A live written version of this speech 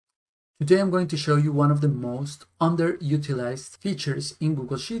Today I'm going to show you one of the most underutilized features in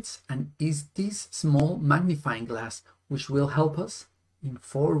Google Sheets, and is this small magnifying glass, which will help us in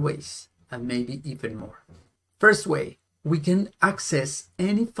 4 ways and maybe even more. First way, we can access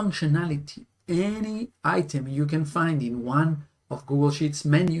any functionality, any item you can find in one of Google Sheets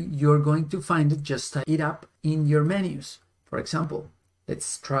menu. You're going to find it, just type it up in your menus. For example,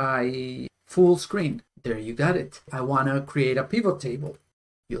 let's try full screen. There you got it. I want to create a pivot table.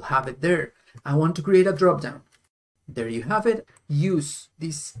 You'll have it there. I want to create a drop-down. There you have it. Use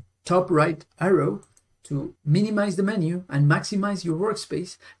this top right arrow to minimize the menu and maximize your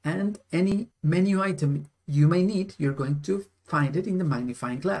workspace, and any menu item you may need, you're going to find it in the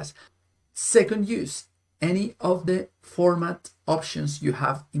magnifying glass. Second use, any of the format options you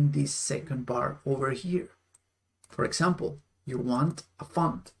have in this second bar over here. For example, you want a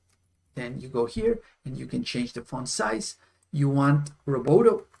font. Then you go here and you can change the font size. You want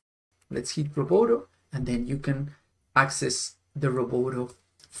Roboto. Let's hit Roboto, and then you can access the Roboto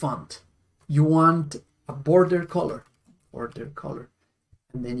font. You want a border color,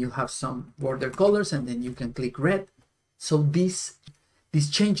 and then you have some border colors, and then you can click red. So this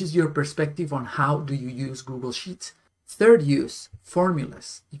changes your perspective on how do you use Google Sheets. Third use,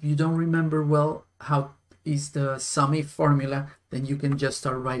 formulas. If you don't remember well how is the sum if formula, then you can just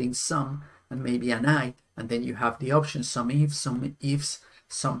start writing sum and maybe an I, and then you have the options, some if, some ifs,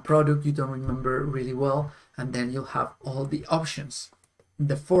 some product you don't remember really well, and then you'll have all the options.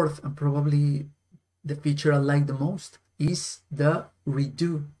 The fourth, and probably the feature I like the most, is the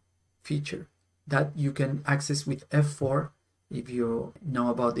redo feature that you can access with F4 if you know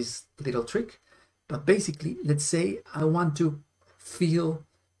about this little trick. But basically, let's say I want to fill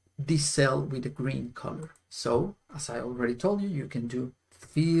this cell with a green color. So as I already told you, you can do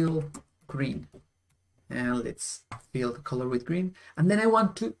fill green, and let's fill the color with green. And then I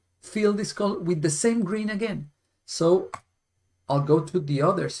want to fill this color with the same green again. So I'll go to the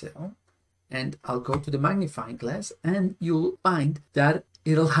other cell and I'll go to the magnifying glass, and you'll find that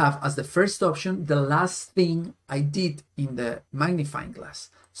it'll have as the first option the last thing I did in the magnifying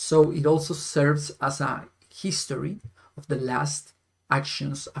glass. So it also serves as a history of the last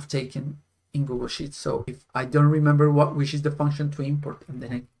actions I've taken in Google Sheets. So if I don't remember which is the function to import, and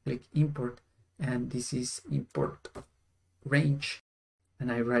then I click import, and this is import range,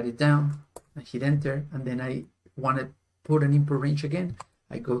 and I write it down, I hit enter, and then I want to put an import range again.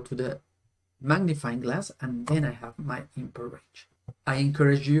 I go to the magnifying glass, and then I have my import range. I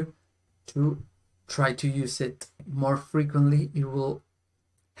encourage you to try to use it more frequently. It will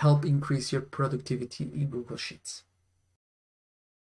help increase your productivity in Google Sheets.